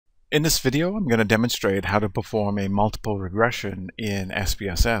In this video, I'm going to demonstrate how to perform a multiple regression in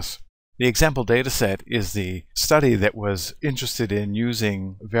SPSS. The example dataset is the study that was interested in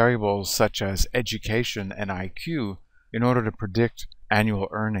using variables such as education and IQ in order to predict annual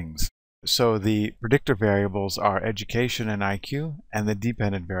earnings. So the predictor variables are education and IQ, and the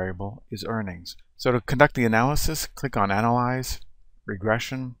dependent variable is earnings. So to conduct the analysis, click on Analyze,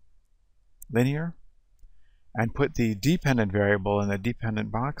 Regression, Linear, and put the dependent variable in the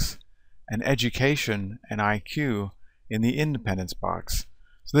dependent box and education and IQ in the independence box.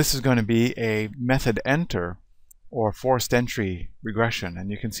 So this is going to be a method enter or forced entry regression,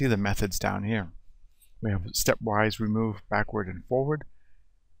 and you can see the methods down here. We have stepwise remove, backward, and forward.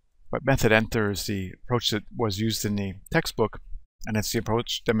 But method enter is the approach that was used in the textbook, and it's the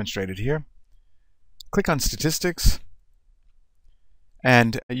approach demonstrated here. Click on Statistics,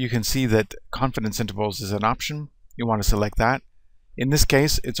 and you can see that confidence intervals is an option. You want to select that. In this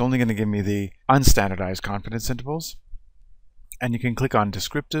case, it's only going to give me the unstandardized confidence intervals. And you can click on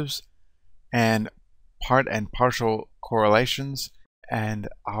Descriptives and Part and Partial Correlations. And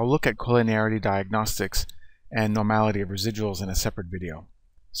I'll look at collinearity diagnostics and normality of residuals in a separate video.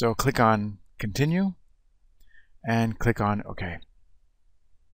 So click on Continue and click on OK.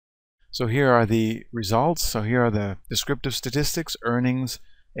 So here are the results. So here are the descriptive statistics. Earnings,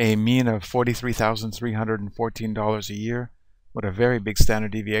 a mean of $43,314 a year, with a very big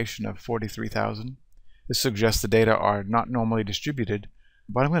standard deviation of 43,000. This suggests the data are not normally distributed,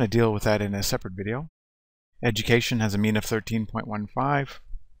 but I'm going to deal with that in a separate video. Education has a mean of 13.15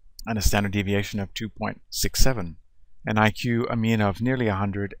 and a standard deviation of 2.67. And IQ a mean of nearly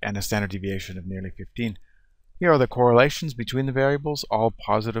 100 and a standard deviation of nearly 15. Here are the correlations between the variables, all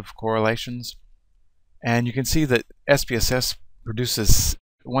positive correlations. And you can see that SPSS produces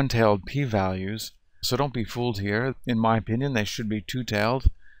one-tailed p-values, so don't be fooled here. In my opinion, they should be two-tailed,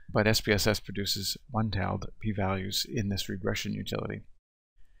 but SPSS produces one-tailed p-values in this regression utility.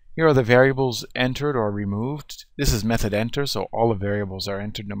 Here are the variables entered or removed. This is method enter, so all the variables are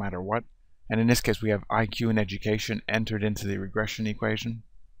entered no matter what. And in this case, we have IQ and education entered into the regression equation,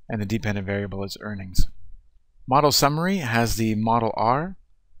 and the dependent variable is earnings. Model summary has the model R,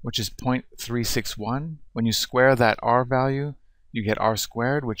 which is 0.361. When you square that R value, you get R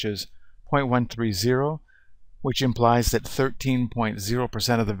squared, which is 0.130, which implies that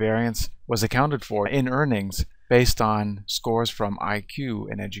 13.0% of the variance was accounted for in earnings based on scores from IQ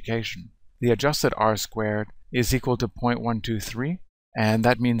and education. The adjusted R squared is equal to 0.123. And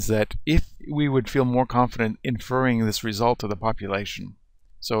that means that if we would feel more confident inferring this result to the population,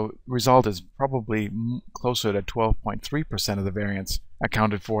 so result is probably closer to 12.3% of the variance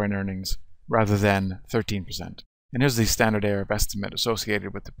accounted for in earnings rather than 13%. And here's the standard error of estimate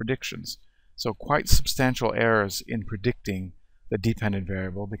associated with the predictions. So quite substantial errors in predicting the dependent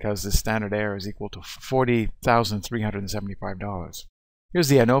variable because the standard error is equal to $40,375. Here's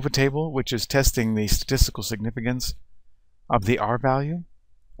the Anova Table, which is testing the statistical significance of the R value,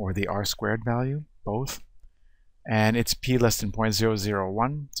 or the R squared value, both, and it's p less than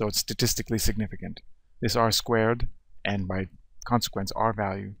 0.001, so it's statistically significant. This R squared, and by consequence R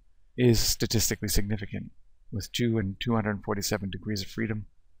value, is statistically significant, with 2 and 247 degrees of freedom,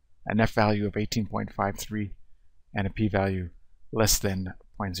 an F value of 18.53, and a p-value less than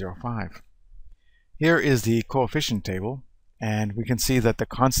 0.05. Here is the coefficient table, and we can see that the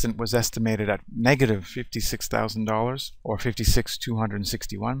constant was estimated at negative $56,000, or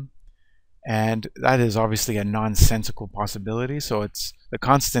 $56,261. And that is obviously a nonsensical possibility. So it's the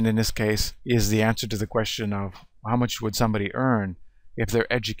constant in this case is the answer to the question of how much would somebody earn if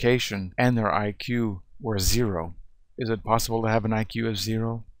their education and their IQ were 0. Is it possible to have an IQ of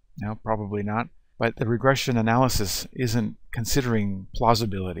 0? No, probably not. But the regression analysis isn't considering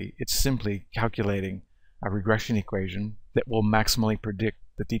plausibility. It's simply calculating a regression equation that will maximally predict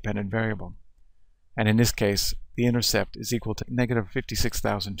the dependent variable. And in this case, the intercept is equal to negative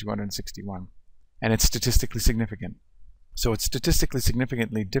 56,261, and it's statistically significant. So it's statistically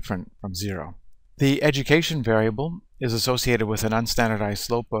significantly different from 0. The education variable is associated with an unstandardized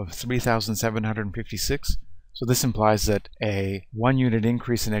slope of 3,756. So this implies that a 1 unit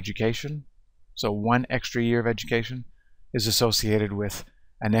increase in education, so 1 extra year of education, is associated with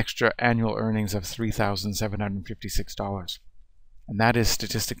an extra annual earnings of $3,756. And that is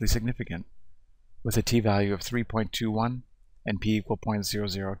statistically significant, with a t-value of 3.21 and p equal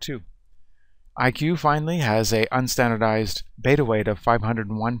 0.002. IQ finally has a unstandardized beta weight of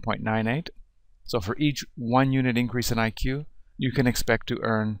 501.98. So for each 1 unit increase in IQ, you can expect to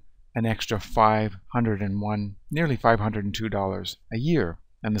earn an extra $501, nearly $502 a year.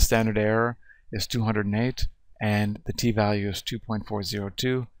 And the standard error is 208, and the t-value is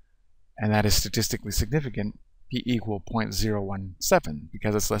 2.402, and that is statistically significant, p equal 0.017.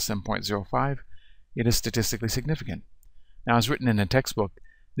 Because it's less than 0.05, it is statistically significant. Now, as written in a textbook,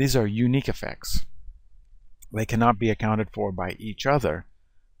 these are unique effects. They cannot be accounted for by each other.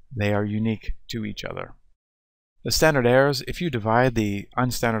 They are unique to each other. The standard errors, if you divide the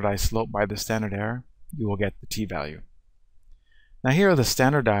unstandardized slope by the standard error, you will get the t-value. Now here are the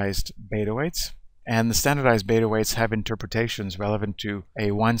standardized beta weights, and the standardized beta weights have interpretations relevant to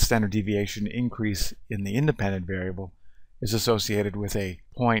a 1 standard deviation increase in the independent variable is associated with a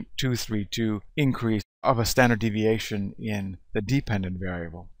 0.232 increase of a standard deviation in the dependent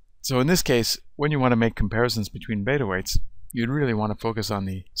variable. So in this case, when you want to make comparisons between beta weights, you'd really want to focus on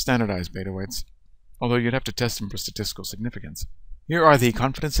the standardized beta weights, although you'd have to test them for statistical significance. Here are the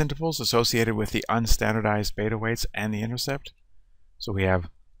confidence intervals associated with the unstandardized beta weights and the intercept. So we have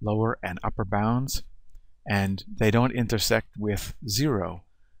lower and upper bounds, and they don't intersect with 0.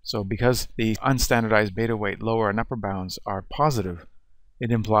 So because the unstandardized beta weight lower and upper bounds are positive,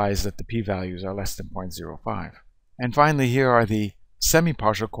 it implies that the p-values are less than 0.05. And finally, here are the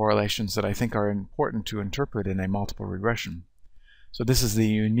semi-partial correlations that I think are important to interpret in a multiple regression. So this is the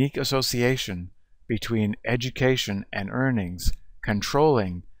unique association between education and earnings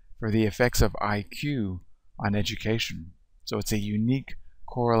controlling for the effects of IQ on education. So it's a unique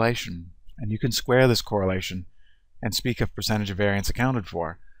correlation, and you can square this correlation and speak of percentage of variance accounted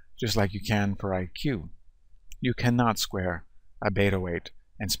for, just like you can for IQ. You cannot square a beta weight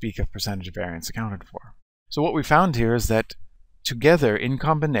and speak of percentage of variance accounted for. So what we found here is that together, in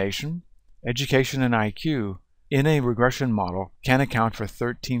combination, education and IQ in a regression model can account for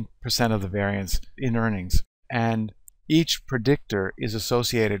 13% of the variance in earnings, and each predictor is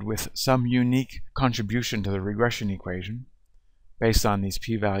associated with some unique contribution to the regression equation based on these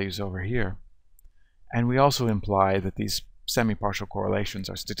p-values over here. And we also imply that these semi-partial correlations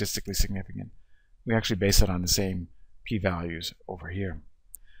are statistically significant. We actually base it on the same p-values over here.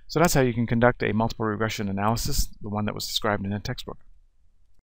 So that's how you can conduct a multiple regression analysis, the one that was described in a textbook.